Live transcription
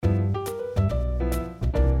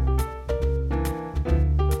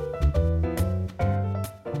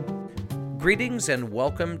Greetings and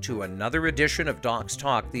welcome to another edition of Docs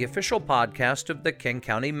Talk, the official podcast of the King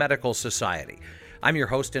County Medical Society. I'm your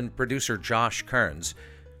host and producer, Josh Kearns.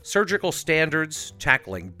 Surgical standards,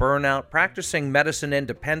 tackling burnout, practicing medicine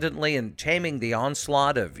independently, and taming the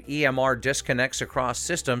onslaught of EMR disconnects across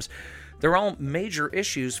systems, they're all major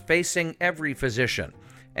issues facing every physician.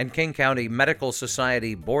 And King County Medical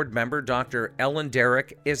Society board member Dr. Ellen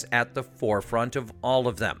Derrick is at the forefront of all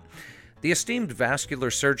of them. The esteemed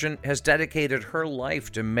vascular surgeon has dedicated her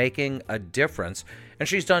life to making a difference, and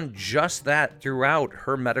she's done just that throughout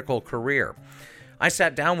her medical career. I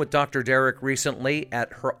sat down with Dr. Derrick recently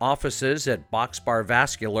at her offices at Boxbar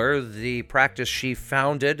Vascular, the practice she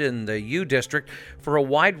founded in the U District, for a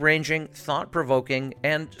wide-ranging, thought-provoking,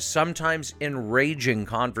 and sometimes enraging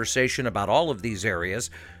conversation about all of these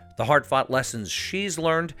areas, the hard-fought lessons she's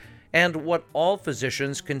learned, and what all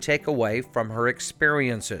physicians can take away from her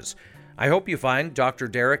experiences. I hope you find Dr.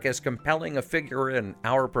 Derrick as compelling a figure in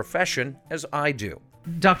our profession as I do.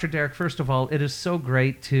 Dr. Derrick, first of all, it is so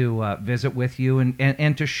great to visit with you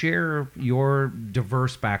and to share your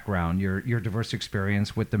diverse background, your diverse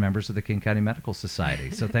experience with the members of the King County Medical Society.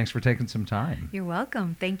 So thanks for taking some time. You're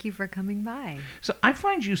welcome. Thank you for coming by. So I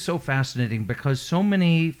find you so fascinating because so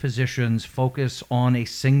many physicians focus on a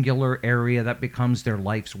singular area that becomes their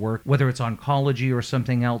life's work, whether it's oncology or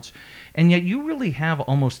something else. And yet you really have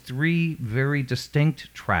almost three very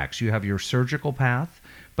distinct tracks. You have your surgical path,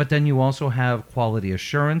 but then you also have quality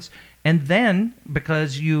assurance. And then,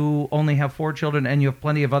 because you only have 4 children and you have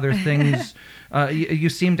plenty of other things, you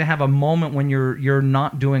seem to have a moment when you're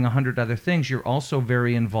not doing 100 other things. You're also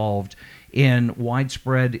very involved in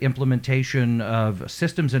widespread implementation of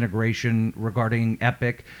systems integration regarding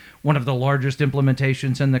Epic, one of the largest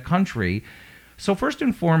implementations in the country. So first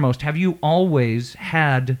and foremost, have you always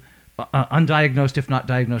had undiagnosed, if not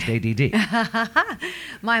diagnosed, ADD?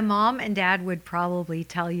 My mom and dad would probably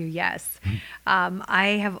tell you yes.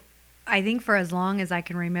 I think for as long as I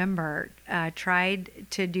can remember, tried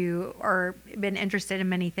to do or been interested in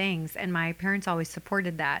many things, and my parents always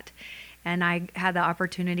supported that. And I had the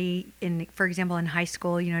opportunity, for example, in high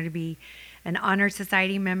school, to be an honor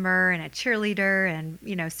society member and a cheerleader and,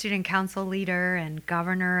 student council leader and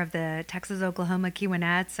governor of the Texas-Oklahoma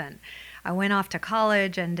Kiwanettes. And I went off to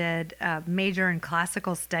college and did a major in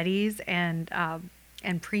classical studies and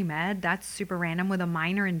pre-med. That's super random, with a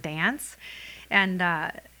minor in dance. And,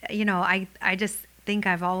 I just think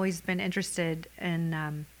I've always been interested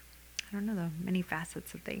in, the many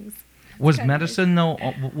facets of things. Was medicine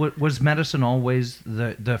always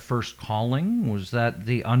the first calling? Was that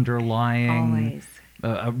the underlying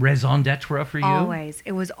raison d'etre for you? Always.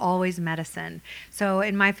 It was always medicine. So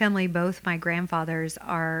in my family, both my grandfathers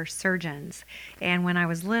are surgeons. And when I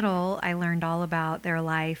was little, I learned all about their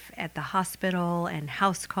life at the hospital and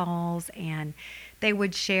house calls, and they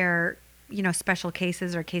would share special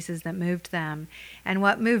cases or cases that moved them. And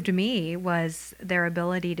what moved me was their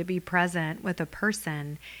ability to be present with a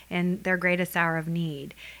person in their greatest hour of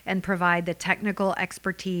need and provide the technical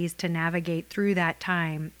expertise to navigate through that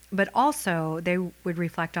time. But also they would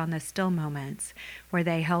reflect on the still moments where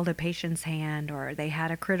they held a patient's hand or they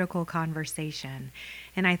had a critical conversation.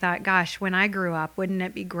 And I thought, gosh, when I grew up, wouldn't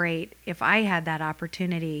it be great if I had that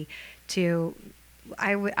opportunity to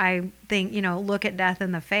I think, look at death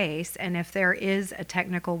in the face, and if there is a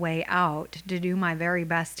technical way out, to do my very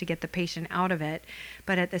best to get the patient out of it,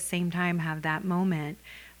 but at the same time have that moment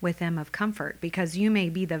with them of comfort, because you may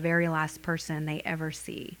be the very last person they ever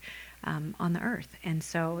see on the earth. And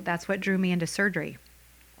so that's what drew me into surgery.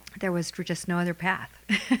 There was just no other path.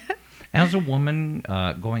 As a woman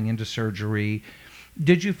going into surgery,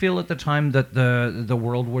 did you feel at the time that the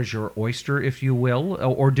world was your oyster, if you will,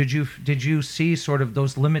 or did you see sort of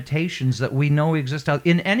those limitations that we know exist out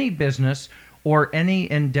in any business or any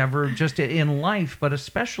endeavor, just in life, but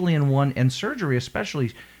especially in surgery,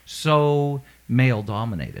 especially so male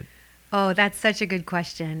dominated? Oh, that's such a good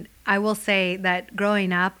question. I will say that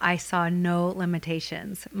growing up, I saw no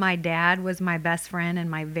limitations. My dad was my best friend and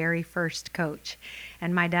my very first coach.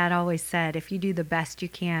 And my dad always said, if you do the best you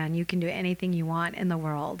can do anything you want in the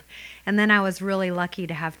world. And then I was really lucky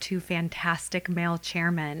to have 2 fantastic male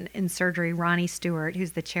chairmen in surgery, Ronnie Stewart,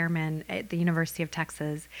 who's the chairman at the University of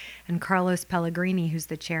Texas, and Carlos Pellegrini, who's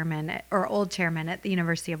the chairman, or old chairman at the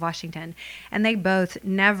University of Washington. And they both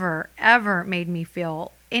never, ever made me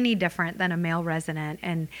feel any different than a male resident.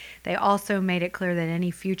 And they also made it clear that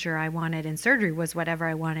any future I wanted in surgery was whatever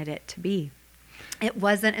I wanted it to be. It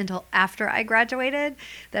wasn't until after I graduated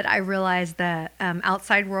that I realized the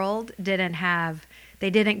outside world didn't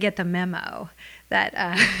get the memo that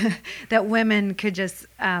that women could just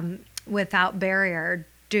without barrier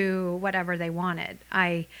do whatever they wanted.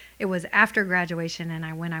 It was after graduation,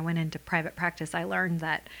 and when I went into private practice, I learned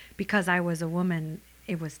that because I was a woman,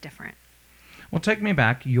 it was different. Well, take me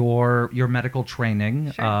back. Your medical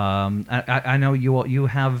training. Sure. I know you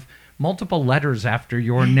have multiple letters after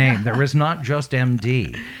your name. There is not just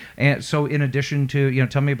MD. And so in addition to,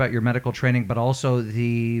 tell me about your medical training, but also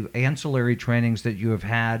the ancillary trainings that you have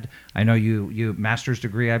had. I know you master's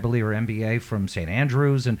degree, I believe, or MBA from St.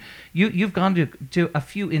 Andrews, and you've gone to a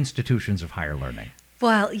few institutions of higher learning.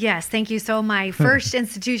 Well, yes, thank you. So my first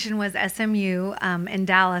institution was SMU in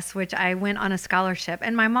Dallas, which I went on a scholarship.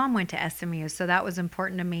 And my mom went to SMU, so that was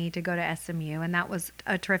important to me to go to SMU, and that was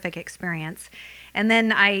a terrific experience. And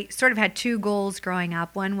then I sort of had two goals growing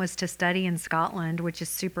up. One was to study in Scotland, which is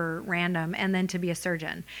super random, and then to be a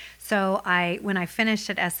surgeon. So when I finished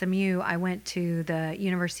at SMU, I went to the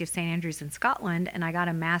University of St. Andrews in Scotland, and I got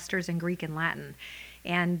a master's in Greek and Latin.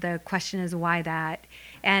 And the question is, why that?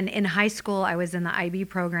 And in high school, I was in the IB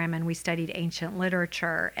program, and we studied ancient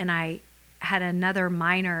literature. And I had another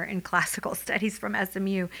minor in classical studies from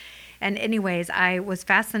SMU. And anyways, I was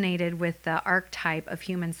fascinated with the archetype of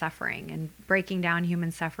human suffering and breaking down human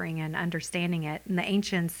suffering and understanding it. And the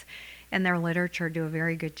ancients and their literature do a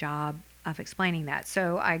very good job of explaining that.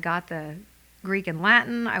 So I got the Greek and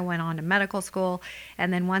Latin. I went on to medical school.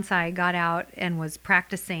 And then once I got out and was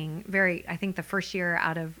practicing I think the first year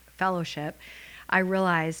out of fellowship, I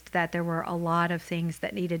realized that there were a lot of things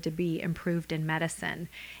that needed to be improved in medicine.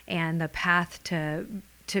 And the path to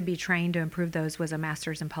be trained to improve those was a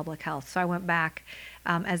master's in public health. So I went back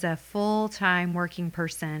as a full-time working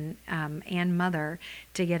person and mother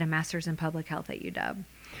to get a master's in public health at UW.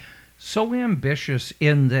 So ambitious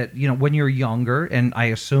in that, when you're younger, and I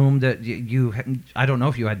assume that I don't know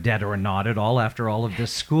if you had debt or not at all after all of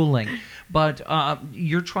this schooling, but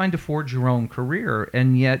you're trying to forge your own career,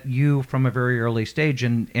 and yet you, from a very early stage,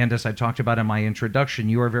 and as I talked about in my introduction,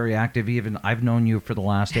 you are very active. Even I've known you for the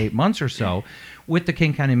last 8 months or so with the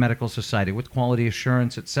King County Medical Society, with quality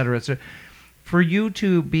assurance, et cetera, et cetera. For you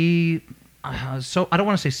to be so I don't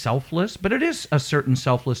want to say selfless, but it is a certain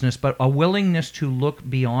selflessness, but a willingness to look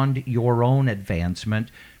beyond your own advancement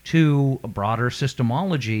to a broader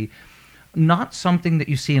systemology, not something that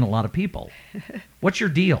you see in a lot of people. What's your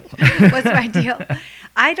deal? What's my deal?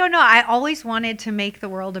 I don't know. I always wanted to make the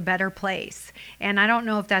world a better place. And I don't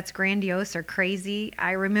know if that's grandiose or crazy.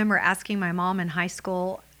 I remember asking my mom in high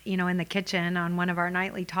school, in the kitchen on one of our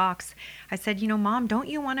nightly talks, I said, Mom, don't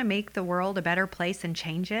you want to make the world a better place and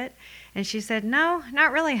change it? And she said, no,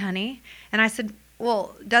 not really, honey. And I said,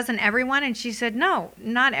 well, doesn't everyone? And she said, no,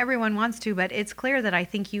 not everyone wants to, but it's clear that I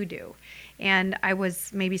think you do. And I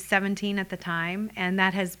was maybe 17 at the time, and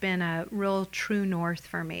that has been a real true north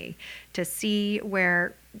for me, to see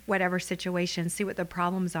whatever situation, see what the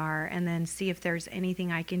problems are, and then see if there's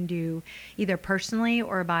anything I can do, either personally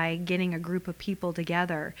or by getting a group of people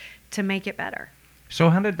together to make it better. So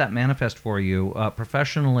how did that manifest for you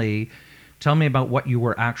professionally? Tell me about what you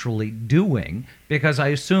were actually doing, because I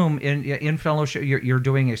assume in fellowship you're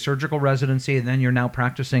doing a surgical residency, and then you're now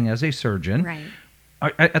practicing as a surgeon. Right.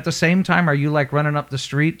 At the same time, are you like running up the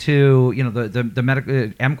street to the medical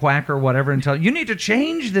MQuack or whatever and tell you need to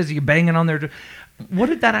change this? You banging on their. What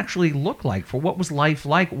did that actually look like? For what was life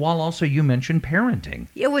like? While also you mentioned parenting.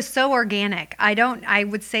 It was so organic. I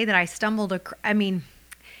would say that I stumbled.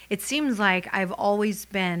 It seems like I've always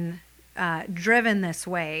been driven this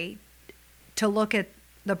way to look at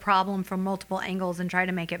the problem from multiple angles and try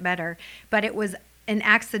to make it better. But it was an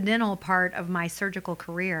accidental part of my surgical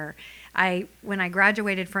career. When I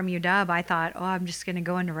graduated from UW, I thought, I'm just going to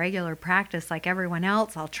go into regular practice like everyone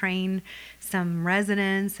else. I'll train some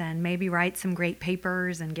residents and maybe write some great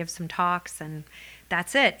papers and give some talks, and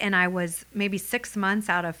that's it. And I was maybe 6 months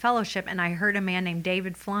out of fellowship, and I heard a man named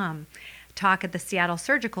David Flum talk at the Seattle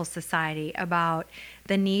Surgical Society about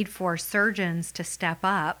the need for surgeons to step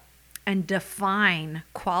up and define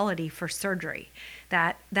quality for surgery.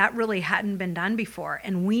 That really hadn't been done before,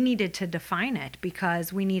 and we needed to define it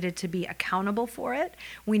because we needed to be accountable for it.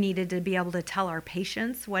 We needed to be able to tell our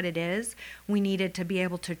patients what it is. We needed to be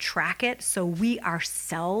able to track it so we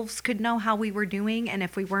ourselves could know how we were doing, and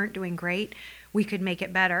if we weren't doing great, we could make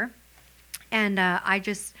it better. And I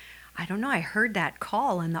don't know, I heard that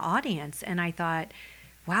call in the audience, and I thought,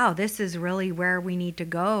 wow, this is really where we need to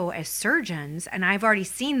go as surgeons. And I've already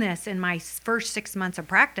seen this in my first 6 months of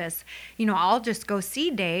practice. I'll just go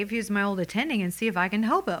see Dave, who's my old attending, and see if I can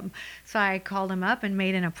help him. So I called him up and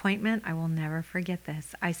made an appointment. I will never forget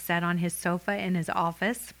this. I sat on his sofa in his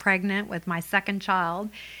office, pregnant with my second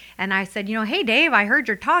child, And I said, hey, Dave, I heard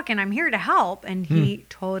you're talking. I'm here to help. And he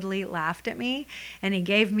totally laughed at me, and he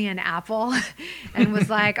gave me an apple and was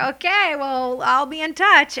like, okay, well, I'll be in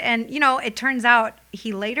touch. And, it turns out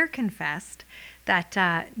he later confessed that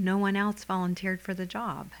no one else volunteered for the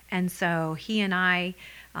job. And so he and I,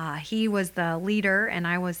 he was the leader and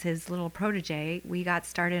I was his little protege. We got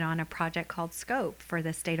started on a project called Scope for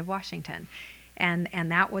the state of Washington.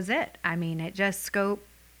 And that was it. I mean, it just opened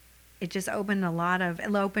it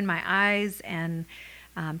opened my eyes and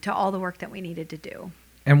to all the work that we needed to do.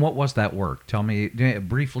 And what was that work? Tell me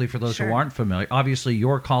briefly for those Sure. who aren't familiar. Obviously,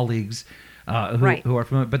 your colleagues Right. who are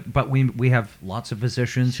familiar, but we have lots of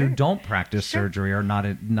physicians Sure. who don't practice Sure. surgery or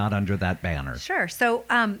not under that banner. Sure. So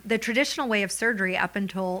the traditional way of surgery up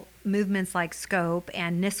until movements like Scope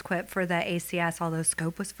and NSQIP for the ACS, although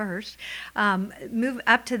Scope was first, move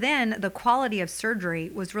up to then, the quality of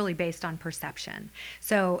surgery was really based on perception.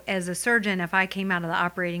 So as a surgeon, if I came out of the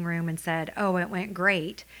operating room and said, oh, it went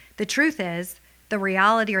great, the truth is the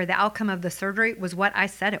reality or the outcome of the surgery was what I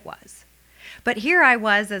said it was. But here I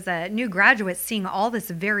was as a new graduate seeing all this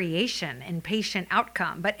variation in patient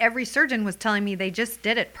outcome, but every surgeon was telling me they just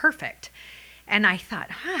did it perfect. And I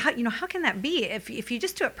thought, how can that be? If you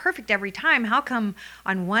just do it perfect every time, how come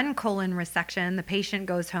on one colon resection the patient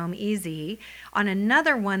goes home easy, on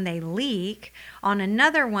another one they leak, on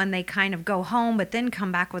another one they kind of go home but then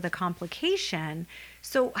come back with a complication?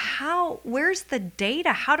 So where's the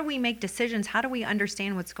data? How do we make decisions? How do we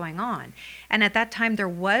understand what's going on? And at that time, there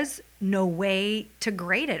was no way to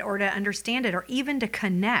grade it or to understand it or even to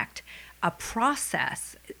connect a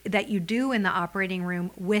process that you do in the operating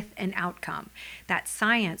room with an outcome. That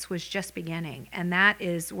science was just beginning. And that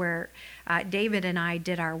is where David and I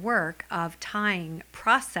did our work of tying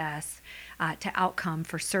process to outcome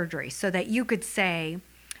for surgery so that you could say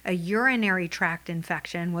a urinary tract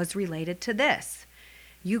infection was related to this.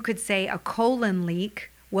 You could say a colon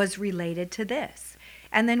leak was related to this.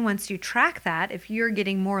 And then once you track that, if you're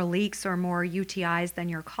getting more leaks or more UTIs than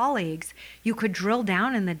your colleagues, you could drill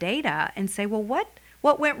down in the data and say, well,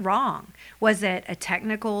 what went wrong? Was it a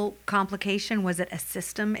technical complication? Was it a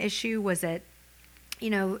system issue? Was it,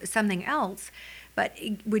 something else? But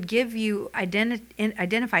it would give you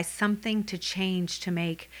identify something to change to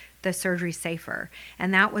make the surgery safer.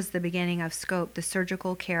 And that was the beginning of Scope, the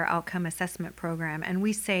Surgical Care Outcome Assessment Program. And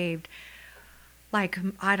we saved it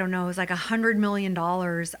was like $100 million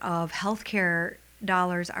of healthcare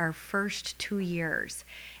dollars our first 2 years.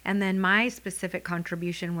 And then my specific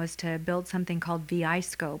contribution was to build something called VI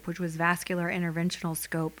Scope, which was Vascular Interventional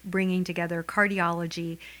Scope, bringing together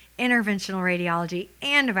cardiology, interventional radiology,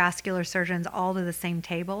 and vascular surgeons all to the same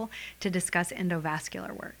table to discuss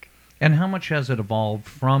endovascular work. And how much has it evolved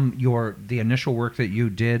from the initial work that you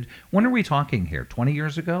did? When are we talking here? 20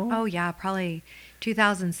 years ago? Oh, yeah, probably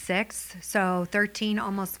 2006. So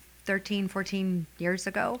 14 years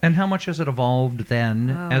ago. And how much has it evolved then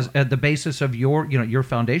as at the basis of your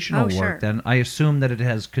foundational Sure. work? Then I assume that it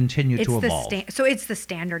has continued to evolve. So it's the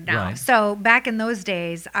standard now. Right. So back in those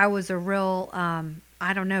days, I was a real,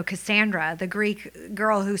 Cassandra, the Greek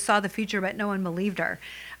girl who saw the future, but no one believed her.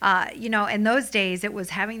 In those days, it was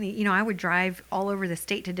having I would drive all over the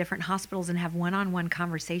state to different hospitals and have one-on-one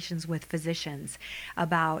conversations with physicians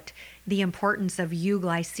about the importance of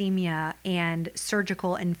euglycemia and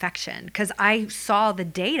surgical infection. Because I saw the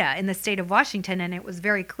data in the state of Washington, and it was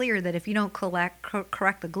very clear that if you don't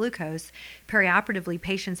correct the glucose, perioperatively,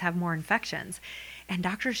 patients have more infections. And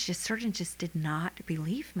surgeons just did not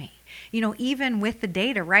believe me, even with the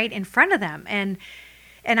data right in front of them.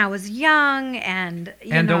 And I was young and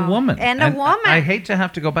a woman. And a woman. I hate to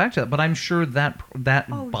have to go back to that, but I'm sure that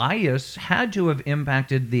bias had to have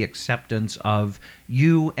impacted the acceptance of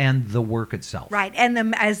you and the work itself. Right,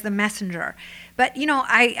 and as the messenger. But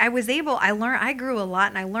I grew a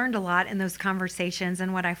lot and I learned a lot in those conversations.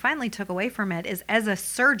 And what I finally took away from it is, as a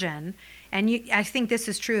surgeon, I think this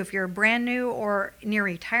is true if you're brand new or near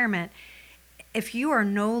retirement, if you are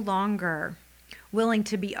no longer willing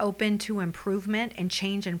to be open to improvement and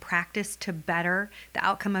change in practice to better the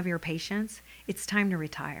outcome of your patients, it's time to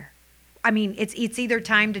retire. I mean, it's either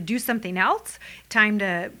time to do something else, time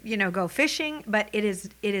to, go fishing, but it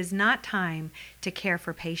is not time to care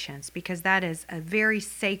for patients, because that is a very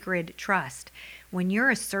sacred trust. When you're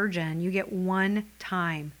a surgeon, you get one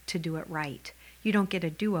time to do it right. You don't get a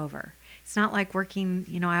do-over. It's not like working,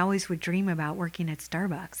 I always would dream about working at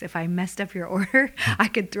Starbucks. If I messed up your order, I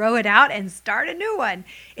could throw it out and start a new one.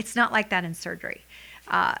 It's not like that in surgery.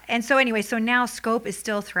 And so anyway, so now SCOPE is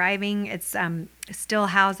still thriving. It's still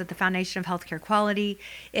housed at the Foundation of Healthcare Quality.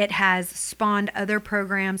 It has spawned other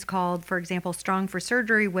programs called, for example, Strong for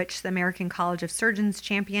Surgery, which the American College of Surgeons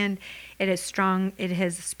championed. It has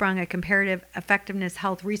sprung a comparative effectiveness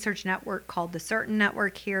health research network called the CERTAIN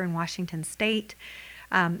Network here in Washington State.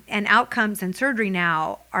 And outcomes in surgery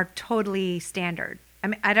now are totally standard. I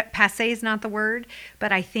mean, passé is not the word,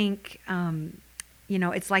 but I think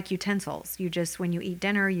it's like utensils. When you eat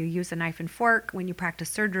dinner, you use a knife and fork. When you practice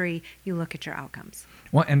surgery, you look at your outcomes.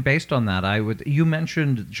 Well, and based on that, you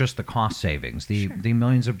mentioned just the cost savings, the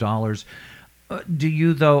millions of dollars.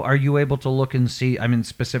 Are you able to look and see,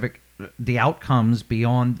 the outcomes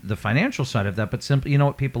beyond the financial side of that, but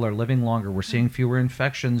simply, people are living longer. We're seeing fewer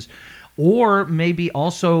infections, or maybe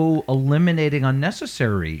also eliminating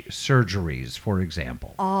unnecessary surgeries, for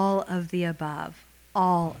example. All of the above.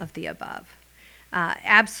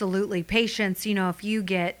 Absolutely. Patients, if you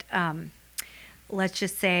get, let's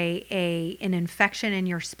just say an infection in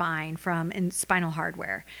your spine in spinal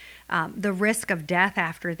hardware, the risk of death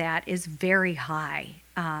after that is very high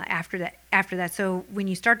after that. So when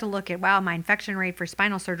you start to look at, my infection rate for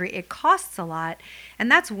spinal surgery, it costs a lot.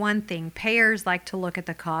 And that's one thing. Payers like to look at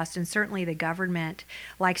the cost, and certainly the government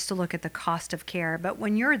likes to look at the cost of care. But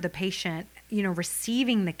when you're the patient,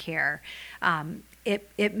 receiving the care,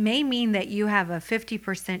 it may mean that you have a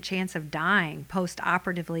 50% chance of dying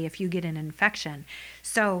post-operatively if you get an infection.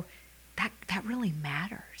 So that really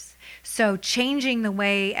matters. So changing the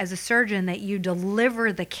way as a surgeon that you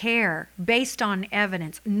deliver the care based on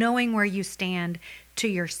evidence, knowing where you stand to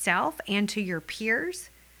yourself and to your peers,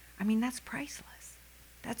 that's priceless.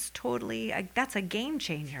 That's a game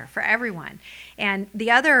changer for everyone. And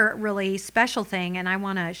the other really special thing, and I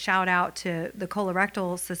want to shout out to the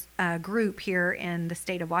colorectal group here in the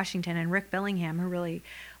state of Washington and Rick Billingham, who really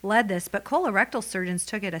led this, but colorectal surgeons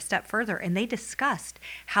took it a step further, and they discussed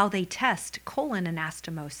how they test colon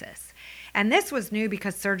anastomosis. And this was new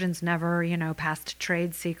because surgeons never, passed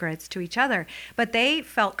trade secrets to each other, but they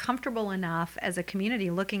felt comfortable enough as a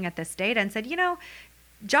community looking at this data and said,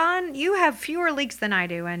 John, you have fewer leaks than I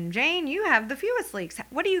do, and Jane, you have the fewest leaks.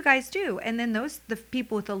 What do you guys do? And then the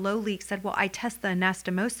people with the low leaks said, well, I test the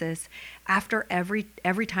anastomosis after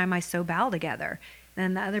every time I sew bowel together.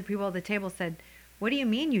 And the other people at the table said, what do you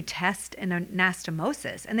mean you test an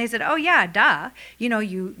anastomosis? And they said, oh yeah, duh.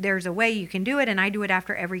 There's a way you can do it, and I do it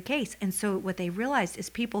after every case. And so what they realized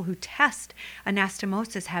is people who test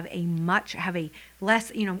anastomosis have a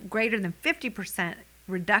less, greater than 50%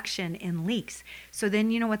 reduction in leaks. So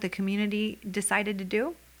then what the community decided to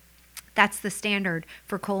do? That's the standard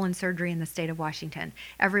for colon surgery in the state of Washington.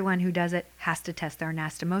 Everyone who does it has to test their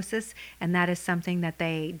anastomosis, and that is something that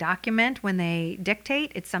they document when they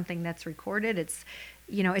dictate. It's something that's recorded. It's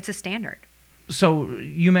a standard. So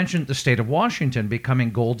you mentioned the state of Washington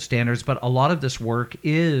becoming gold standards, but a lot of this work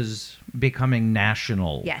is becoming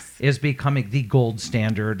national. Yes. Is becoming the gold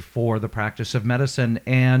standard for the practice of medicine.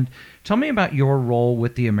 And tell me about your role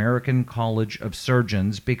with the American College of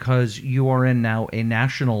Surgeons, because you are in now a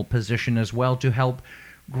national position as well to help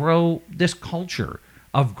grow this culture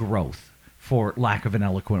of growth, for lack of an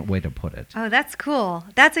eloquent way to put it. Oh, that's cool.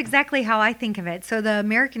 That's exactly how I think of it. So the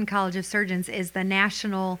American College of Surgeons is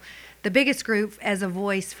the biggest group as a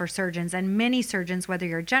voice for surgeons, and many surgeons, whether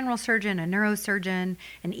you're a general surgeon, a neurosurgeon,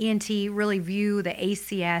 an ENT, really view the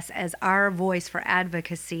ACS as our voice for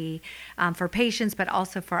advocacy for patients, but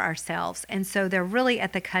also for ourselves. And so they're really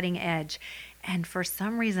at the cutting edge. And for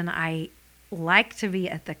some reason, I like to be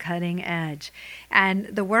at the cutting edge. And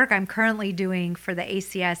the work I'm currently doing for the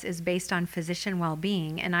ACS is based on physician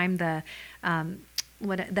well-being, and I'm the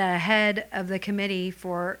head of the committee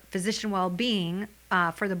for physician well-being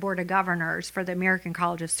for the Board of Governors for the American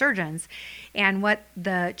College of Surgeons. And what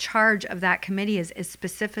the charge of that committee is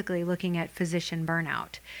specifically looking at physician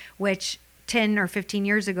burnout, which 10 or 15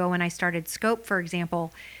 years ago when I started SCOPE, for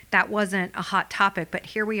example, that wasn't a hot topic. But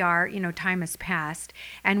here we are, time has passed,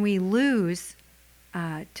 and we lose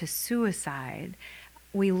to suicide.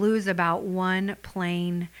 We lose about one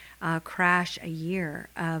plane crash a year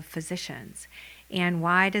of physicians. And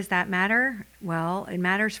why does that matter? Well, it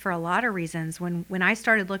matters for a lot of reasons. When I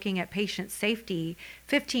started looking at patient safety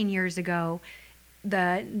 15 years ago,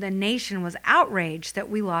 the nation was outraged that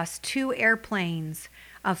we lost 2 airplanes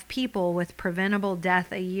of people with preventable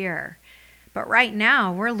death a year. But right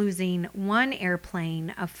now, we're losing 1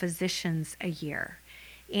 airplane of physicians a year.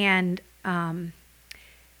 And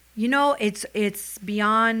It's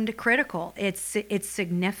beyond critical. It's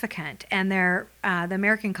significant, and the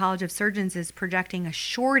American College of Surgeons is projecting a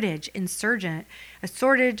shortage of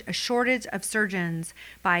surgeons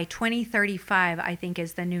by 2035. I think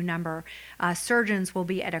is the new number. Surgeons will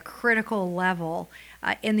be at a critical level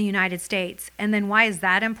in the United States. And then why is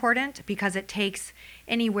that important? Because it takes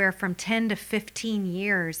anywhere from 10 to 15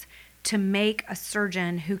 years to make a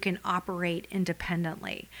surgeon who can operate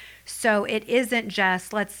independently. So it isn't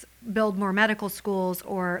just let's build more medical schools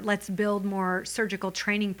or let's build more surgical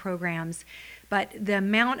training programs, but the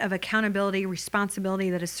amount of accountability, responsibility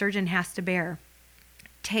that a surgeon has to bear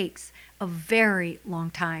takes a very long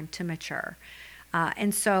time to mature.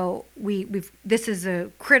 And so this is a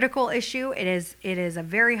critical issue. It is a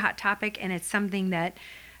very hot topic, and it's something that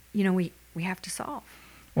we have to solve.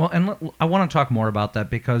 Well, and I want to talk more about that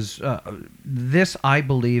because this, I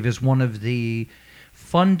believe, is one of the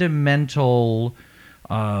fundamental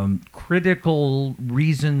critical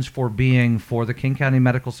reasons for being for the King County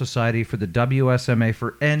Medical Society, for the WSMA,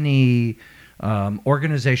 for any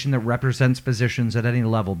organization that represents physicians at any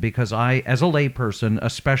level. Because I, as a layperson,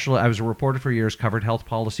 especially, I was a reporter for years, covered health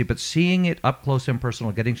policy, but seeing it up close and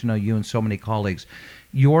personal, getting to know you and so many colleagues,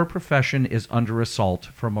 your profession is under assault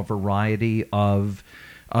from a variety of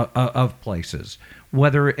places,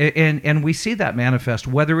 and we see that manifest,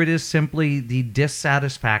 whether it is simply the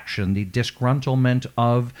dissatisfaction, the disgruntlement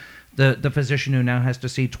of the physician who now has to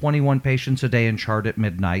see 21 patients a day and chart at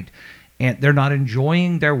midnight, and they're not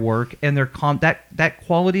enjoying their work, and that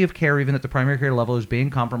quality of care, even at the primary care level, is being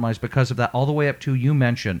compromised because of that, all the way up to, you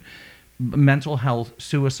mentioned, mental health,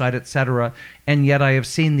 suicide, etc. And yet I have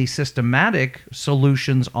seen the systematic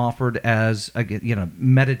solutions offered as,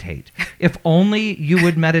 meditate. If only you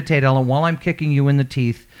would meditate, Ellen, while I'm kicking you in the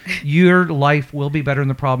teeth, your life will be better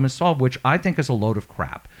and the problem is solved, which I think is a load of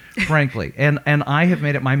crap, frankly. And I have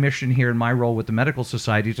made it my mission here in my role with the Medical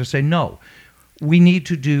Society to say, no, we need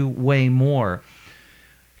to do way more.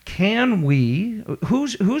 Can we,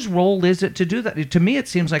 whose role is it to do that? To me, it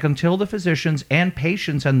seems like until the physicians and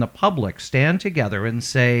patients and the public stand together and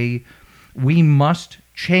say, we must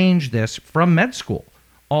change this from med school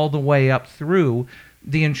all the way up through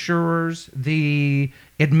the insurers, the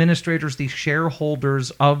administrators, the shareholders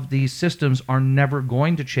of these systems are never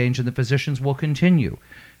going to change, and the physicians will continue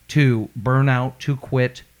to burn out, to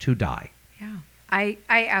quit, to die. Yeah, I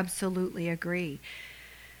absolutely agree.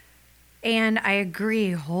 And I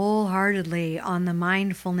agree wholeheartedly on the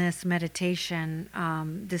mindfulness meditation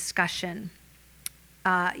discussion.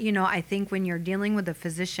 I think when you're dealing with a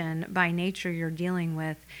physician, by nature, you're dealing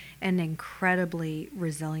with an incredibly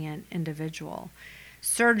resilient individual.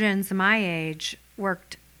 Surgeons my age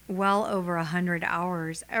worked well over 100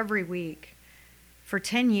 hours every week for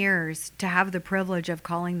 10 years to have the privilege of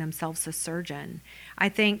calling themselves a surgeon. I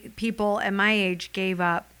think people at my age gave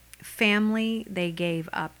up family, they gave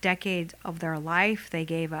up decades of their life, they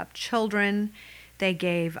gave up children, they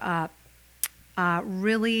gave up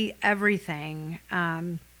really everything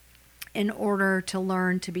in order to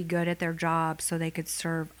learn to be good at their job so they could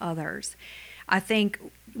serve others. I think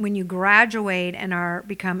when you graduate and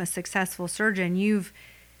become a successful surgeon, you've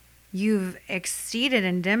exceeded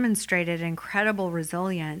and demonstrated incredible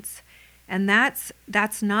resilience, and that's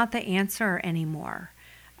not the answer anymore.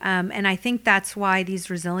 And I think that's why these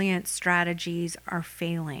resilience strategies are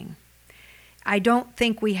failing. I don't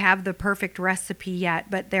think we have the perfect recipe yet,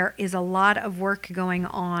 but there is a lot of work going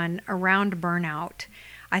on around burnout.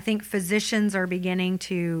 I think physicians are beginning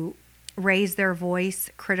to raise their voice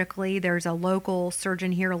critically. There's a local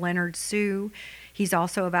surgeon here, Leonard Sue. He's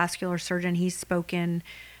also a vascular surgeon. He's spoken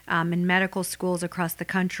in medical schools across the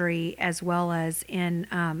country, as well as in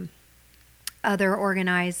other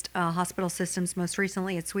organized hospital systems, most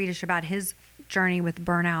recently at Swedish, about his journey with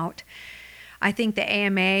burnout. I think the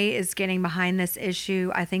AMA is getting behind this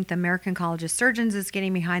issue. I think the American College of Surgeons is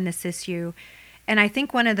getting behind this issue. And I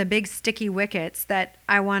think one of the big sticky wickets that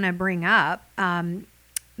I want to bring up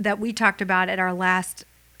that we talked about at our last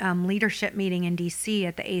leadership meeting in DC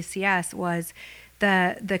at the ACS was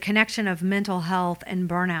the connection of mental health and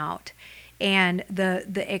burnout, and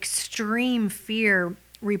the extreme fear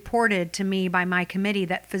reported to me by my committee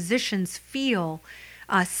that physicians feel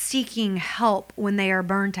seeking help when they are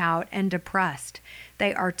burnt out and depressed.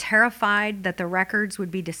 They are terrified that the records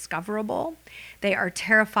would be discoverable. They are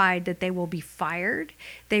terrified that they will be fired.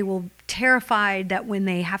 They will terrified that when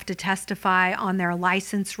they have to testify on their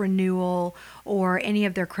license renewal or any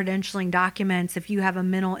of their credentialing documents, if you have a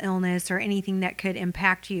mental illness or anything that could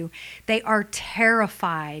impact you, they are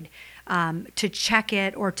terrified to check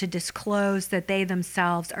it or to disclose that they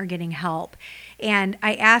themselves are getting help. And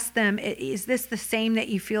I asked them, is this the same that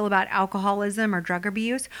you feel about alcoholism or drug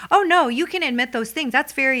abuse? Oh, no, you can admit those things.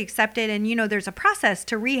 That's very accepted. And, there's a process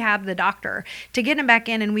to rehab the doctor, to get him back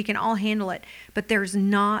in, and we can all handle it. But there's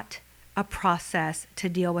not a process to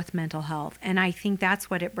deal with mental health. And I think that's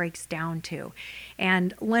what it breaks down to.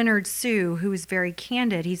 And Leonard Sue, who is very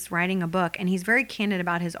candid, he's writing a book, and he's very candid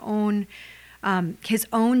about his own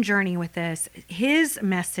journey with this. His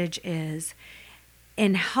message is,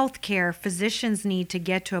 in healthcare, physicians need to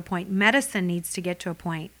get to a point, medicine needs to get to a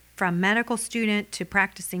point, from medical student to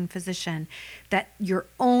practicing physician, that your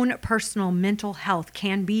own personal mental health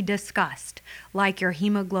can be discussed, like your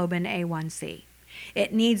hemoglobin A1C.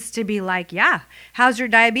 It needs to be like, yeah, how's your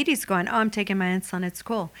diabetes going? Oh, I'm taking my insulin. It's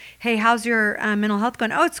cool. Hey, how's your mental health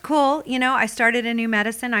going? Oh, it's cool. I started a new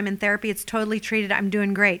medicine. I'm in therapy. It's totally treated. I'm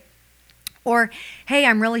doing great. Or, hey,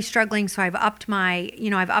 I'm really struggling, so I've upped my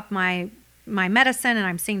medicine, and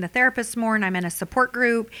I'm seeing the therapist more, and I'm in a support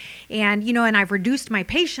group, and and I've reduced my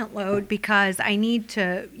patient load because I need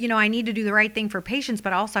to do the right thing for patients,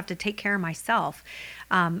 but I also have to take care of myself.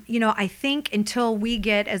 I think until we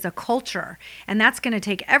get as a culture, and that's going to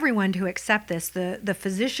take everyone to accept this, the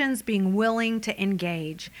physicians being willing to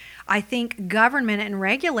engage. I think government and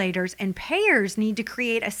regulators and payers need to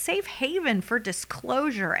create a safe haven for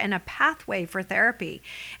disclosure and a pathway for therapy.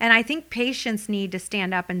 And I think patients need to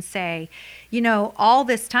stand up and say, all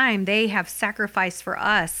this time they have sacrificed for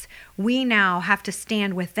us. We now have to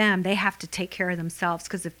stand with them. They have to take care of themselves,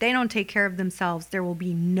 because if they don't take care of themselves, there will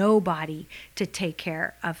be nobody to take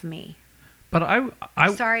care of me. But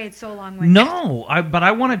I sorry, it's so long-winded. No, but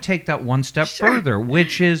I want to take that one step further,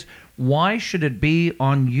 which is, why should it be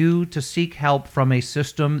on you to seek help from a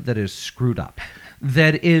system that is screwed up,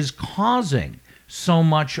 that is causing so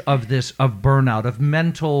much of this, of burnout, of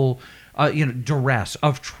mental duress,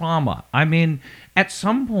 of trauma? I mean, at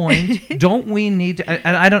some point, don't we need to,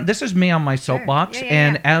 and I don't, this is me on my soapbox,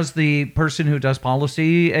 as the person who does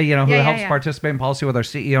policy, who helps participate in policy with our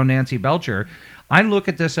CEO, Nancy Belcher, I look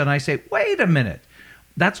at this and I say, wait a minute,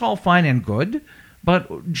 that's all fine and good,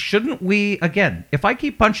 but shouldn't we, again, if I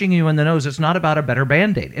keep punching you in the nose, it's not about a better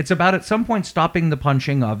Band-Aid. It's about, at some point, stopping the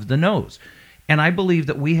punching of the nose. And I believe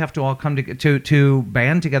that we have to all come to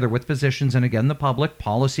band together with physicians and, again, the public,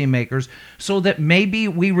 policymakers, so that maybe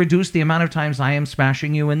we reduce the amount of times I am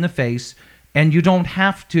smashing you in the face, and you don't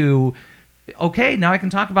have to, okay, now I can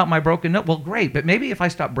talk about my broken nose. Well, great, but maybe if I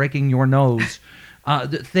stop breaking your nose,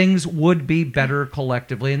 things would be better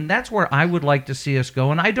collectively. And that's where I would like to see us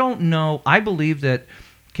go. And I don't know, I believe that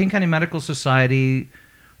King County Medical Society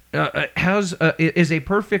is a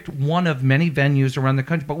perfect one of many venues around the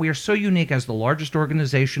country, but we are so unique as the largest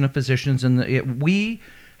organization of physicians, and there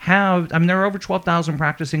are over 12,000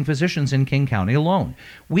 practicing physicians in King County alone.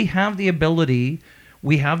 We have the ability,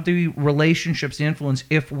 we have the relationships, the influence,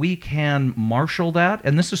 if we can marshal that.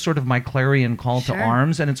 And this is sort of my clarion call to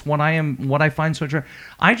arms, and it's what I find so true.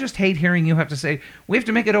 I just hate hearing you have to say, we have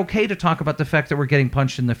to make it okay to talk about the fact that we're getting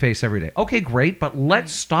punched in the face every day. Okay, great, but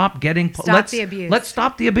let's stop getting, the abuse. Let's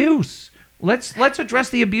stop the abuse. Let's address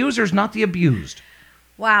the abusers, not the abused.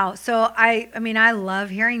 Wow. So I love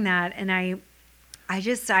hearing that, and I've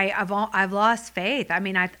lost faith. I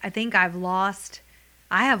mean, I think I have lost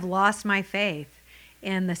my faith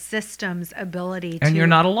in the system's ability and you're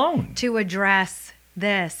not alone to address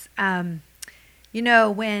this. If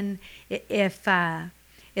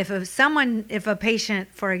a patient,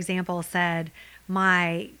 for example, said,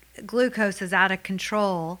 my glucose is out of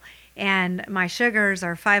control and my sugars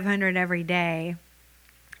are 500 every day,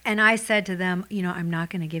 and I said to them, I'm not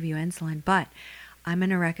going to give you insulin, but I'm going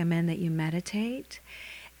to recommend that you meditate,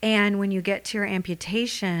 and when you get to your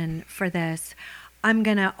amputation for this, I'm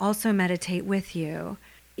going to also meditate with you.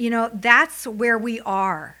 That's where we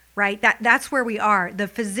are, right? That's where we are. The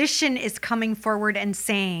physician is coming forward and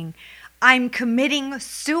saying, I'm committing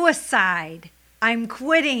suicide. I'm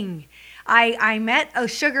quitting. I'm at a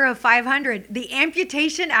sugar of 500. The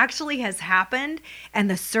amputation actually has happened, and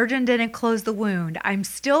the surgeon didn't close the wound. I'm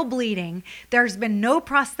still bleeding. There's been no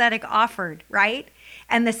prosthetic offered, right?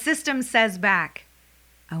 And the system says back,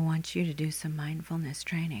 I want you to do some mindfulness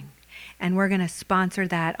training. And we're going to sponsor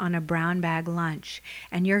that on a brown bag lunch.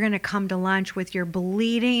 And you're going to come to lunch with your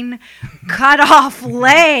bleeding, cut off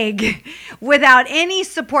leg without any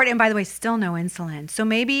support. And by the way, still no insulin. So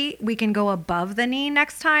maybe we can go above the knee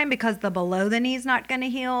next time, because the below the knee is not going to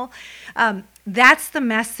heal. That's the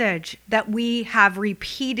message that we have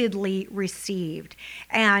repeatedly received.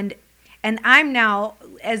 And And I'm now,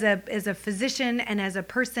 as a physician and as a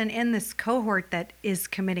person in this cohort that is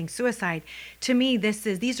committing suicide, to me,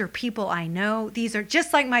 these are people I know. These are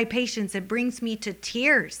just like my patients. It brings me to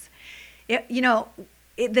tears.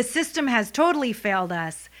 The system has totally failed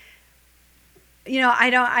us. I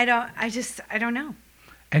don't know.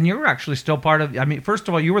 And you're actually still part of, first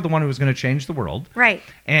of all, you were the one who was going to change the world. Right.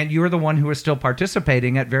 And you were the one who was still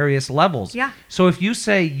participating at various levels. Yeah. So if you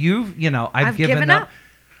say I've given up.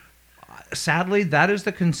 Sadly, that is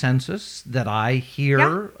the consensus that I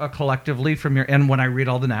hear collectively from and when I read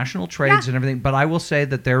all the national trades and everything. But I will say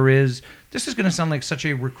that this is going to sound like such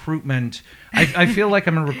a recruitment. I feel like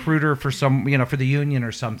I'm a recruiter for for the union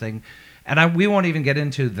or something. And we won't even get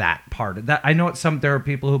into that part of that. I know there are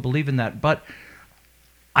people who believe in that, but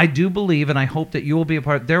I do believe, and I hope that you will be a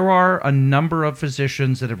part. There are a number of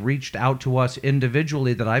physicians that have reached out to us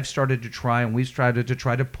individually that I've started to try, and we've started to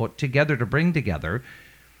try to put together, to bring together,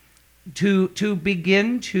 to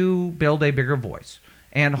begin to build a bigger voice.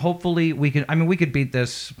 And hopefully we could beat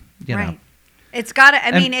this, right. It's got to,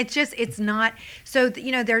 it's not. So,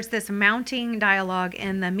 there's this mounting dialogue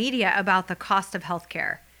in the media about the cost of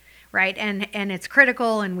healthcare, right? And it's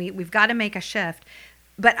critical, and we've got to make a shift.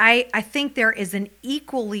 But I think there is an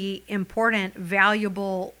equally important,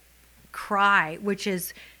 valuable cry, which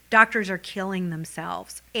is doctors are killing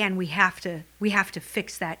themselves, and we have to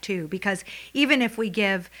fix that too. Because even if we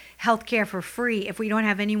give healthcare for free, if we don't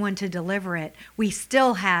have anyone to deliver it, we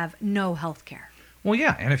still have no healthcare. Well,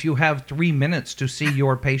 yeah, and if you have 3 minutes to see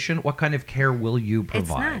your patient, what kind of care will you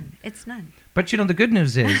provide? It's none. But the good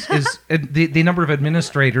news is the number of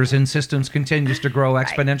administrators in systems continues to grow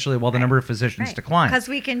exponentially while the number of physicians declines. Because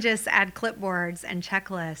we can just add clipboards and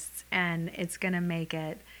checklists, and it's going to make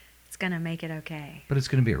it okay. But it's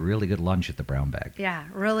going to be a really good lunch at the Brown Bag. Yeah,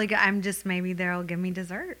 really good. Maybe they'll give me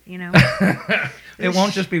dessert. It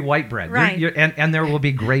won't just be white bread, right? And there will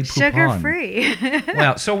be Grey Poupon, sugar free.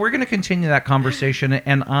 Well, so we're going to continue that conversation,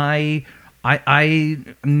 and I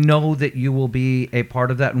know that you will be a part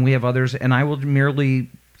of that, and we have others, and I will merely,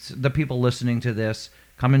 the people listening to this,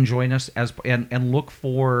 come and join us and look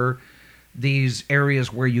for these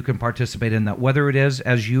areas where you can participate in that, whether it is,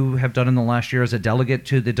 as you have done in the last year, as a delegate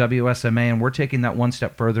to the WSMA, and we're taking that one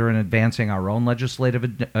step further and advancing our own legislative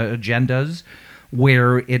agendas,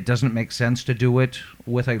 where it doesn't make sense to do it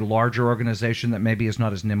with a larger organization that maybe is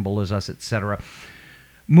not as nimble as us, etc.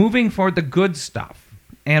 Moving forward, the good stuff.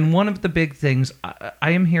 And one of the big things,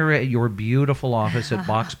 I am here at your beautiful office at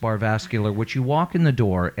Box Bar Vascular, which you walk in the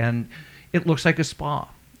door and it looks like a spa.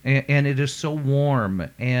 And it is so warm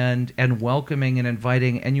and welcoming and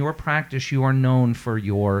inviting. And your practice, you are known for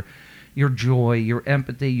your joy, your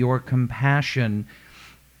empathy, your compassion.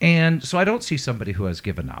 And so I don't see somebody who has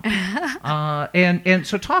given up. And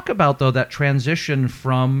so talk about, though, that transition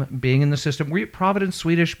from being in the system. Were you Providence,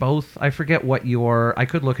 Swedish, both? I forget what I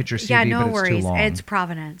could look at your CV, yeah, no but it's worries. too long. It's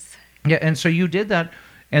Providence. Yeah, and so you did that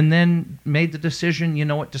and then made the decision,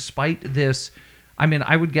 despite this,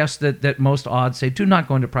 I would guess that most odds say, do not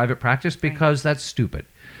go into private practice because that's stupid.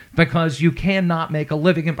 Because you cannot make a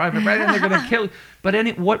living in private practice, and they're going to kill you. But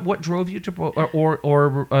what drove you to, or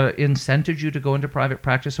incented you to go into private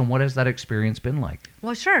practice, and what has that experience been like?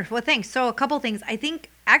 Well, sure. Well, thanks. So a couple things. I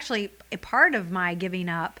think actually a part of my giving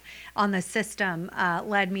up on the system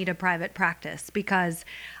led me to private practice, because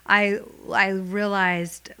I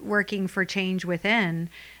realized working for change within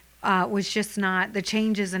was just not, the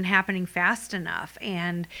change isn't happening fast enough.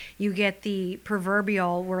 And you get the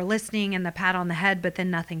proverbial, we're listening, and the pat on the head, but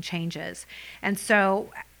then nothing changes. And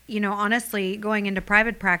so, honestly, going into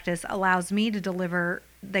private practice allows me to deliver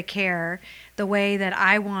the care the way that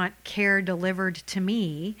I want care delivered to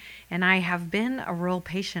me. And I have been a real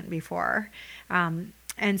patient before.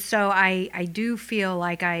 And so I do feel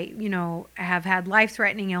like I have had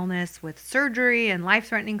life-threatening illness with surgery and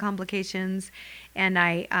life-threatening complications. And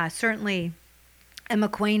I certainly am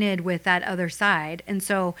acquainted with that other side. And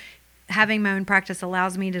so having my own practice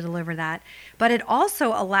allows me to deliver that. But it also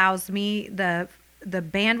allows me the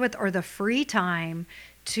bandwidth or the free time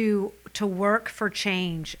to work for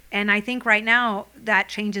change. And I think right now that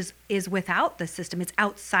change is without the system. It's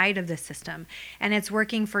outside of the system. And it's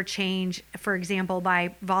working for change, for example,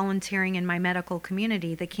 by volunteering in my medical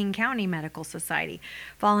community, the King County Medical Society,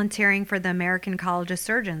 volunteering for the American College of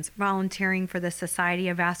Surgeons, volunteering for the Society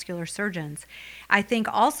of Vascular Surgeons. I think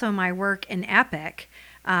also my work in EPIC,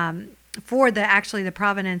 for the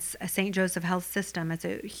Providence St. Joseph Health System. It's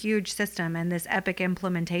a huge system, and this EPIC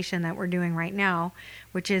implementation that we're doing right now,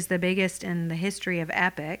 which is the biggest in the history of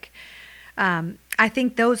EPIC, I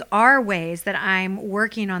think those are ways that I'm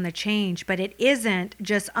working on the change, but it isn't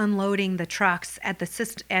just unloading the trucks at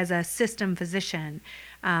the as a system physician.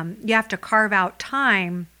 You have to carve out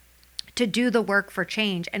time to do the work for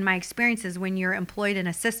change. And my experience is when you're employed in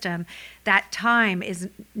a system, that time is,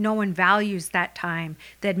 no one values that time.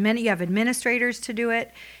 You have administrators to do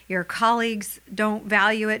it. Your colleagues don't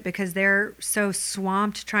value it because they're so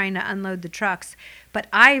swamped trying to unload the trucks. But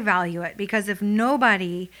I value it because if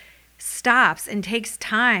nobody stops and takes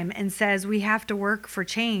time and says we have to work for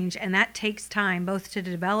change, and that takes time both to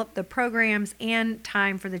develop the programs and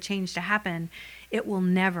time for the change to happen, it will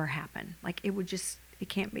never happen. It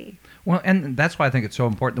can't be. Well, and that's why I think it's so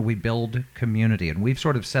important that we build community. And we've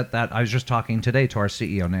sort of set that. I was just talking today to our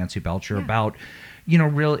CEO, Nancy Belcher, about,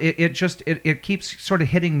 it keeps sort of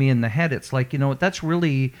hitting me in the head. It's like, that's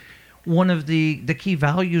really one of the key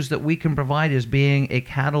values that we can provide is being a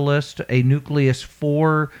catalyst, a nucleus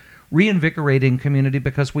for reinvigorating community,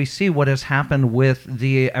 because we see what has happened with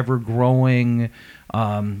the ever-growing,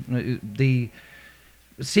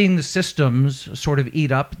 seeing the systems sort of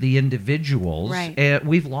eat up the individuals. Right.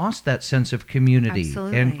 We've lost that sense of community.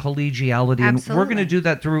 Absolutely. And collegiality. Absolutely. And we're going to do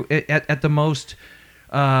that through at the most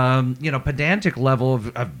pedantic level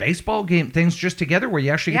of baseball game things just together, where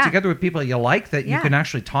you actually get together with people you like, that you can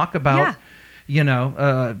actually talk about,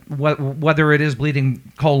 whether it is bleeding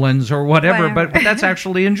colons or whatever. But that's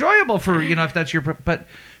actually enjoyable for, if that's your, but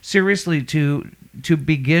seriously, to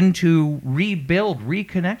begin to rebuild,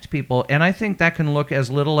 reconnect people. And I think that can look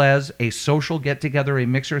as little as a social get-together, a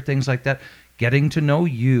mixer, things like that, getting to know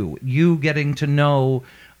you getting to know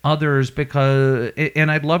others,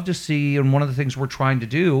 and I'd love to see, and one of the things we're trying to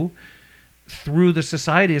do through the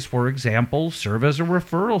society is, for example, serve as a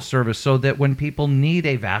referral service, so that when people need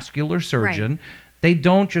a vascular surgeon, they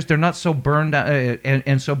don't they're not so burned out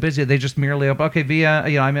and so busy. They just merely okay, Via,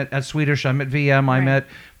 I'm at Swedish, I'm at VM, I'm at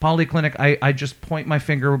Polyclinic. I just point my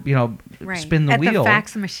finger, spin the wheel. At the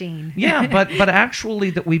fax machine. Yeah, but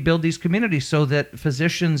actually that we build these communities so that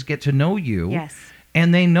physicians get to know you. Yes.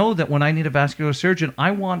 And they know that when I need a vascular surgeon,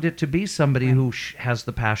 I want it to be somebody who has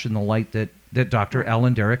the passion, the light that Dr.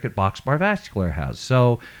 Ellen Derrick at Boxbar Vascular has.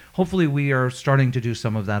 So hopefully we are starting to do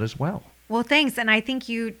some of that as well. Well, thanks. And I think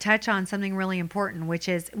you touch on something really important, which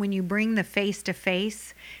is when you bring the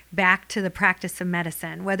face-to-face back to the practice of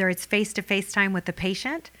medicine, whether it's face-to-face time with the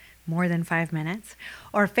patient, more than 5 minutes,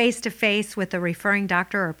 or face-to-face with a referring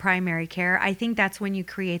doctor or primary care, I think that's when you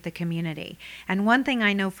create the community. And one thing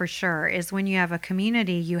I know for sure is when you have a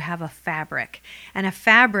community, you have a fabric. And a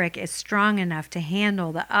fabric is strong enough to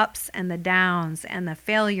handle the ups and the downs and the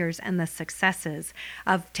failures and the successes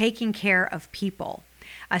of taking care of people.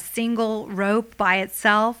 A single rope by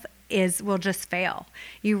itself will just fail.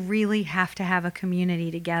 You really have to have a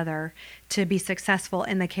community together to be successful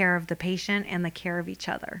in the care of the patient and the care of each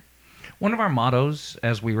other. One of our mottos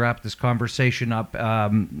as we wrap this conversation up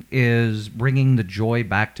is bringing the joy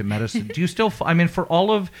back to medicine. Do you still, for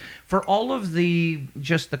all of the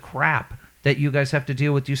just the crap that you guys have to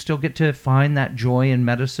deal with, you still get to find that joy in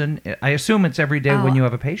medicine? I assume it's every day when you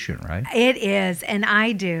have a patient, right? It is, and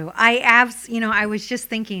I do. I was just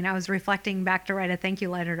thinking, I was reflecting back to write a thank you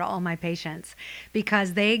letter to all my patients,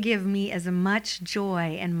 because they give me as much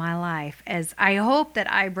joy in my life as I hope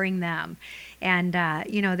that I bring them. And,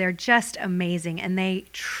 they're just amazing. And they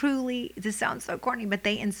truly, this sounds so corny, but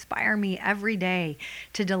they inspire me every day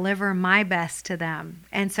to deliver my best to them.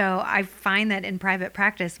 And so I find that in private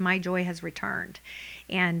practice, my joy has returned.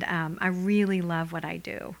 And I really love what I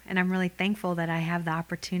do. And I'm really thankful that I have the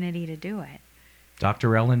opportunity to do it.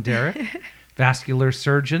 Dr. Ellen Derrick, vascular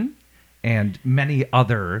surgeon, and many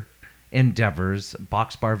other endeavors,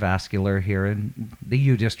 Boxbar Vascular here in the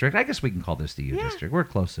U District. I guess we can call this the U District. We're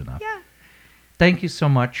close enough. Yeah. Thank you so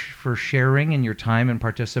much for sharing and your time and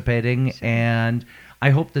participating. Sure. And I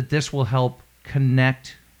hope that this will help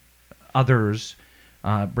connect others,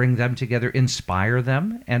 bring them together, inspire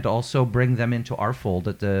them, and also bring them into our fold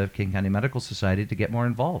at the King County Medical Society to get more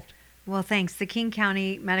involved. Well, thanks. The King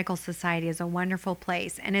County Medical Society is a wonderful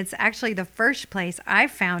place, and it's actually the first place I've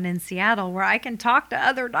found in Seattle where I can talk to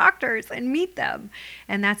other doctors and meet them,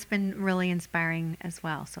 and that's been really inspiring as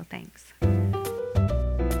well, so thanks.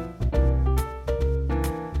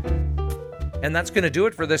 And that's going to do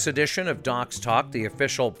it for this edition of Docs Talk, the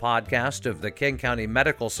official podcast of the King County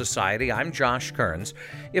Medical Society. I'm Josh Kearns.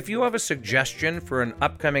 If you have a suggestion for an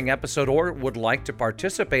upcoming episode or would like to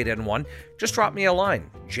participate in one, just drop me a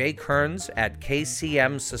line,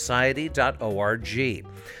 jkearns@kcmsociety.org.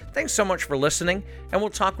 Thanks so much for listening, and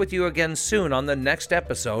we'll talk with you again soon on the next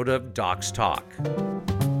episode of Docs Talk.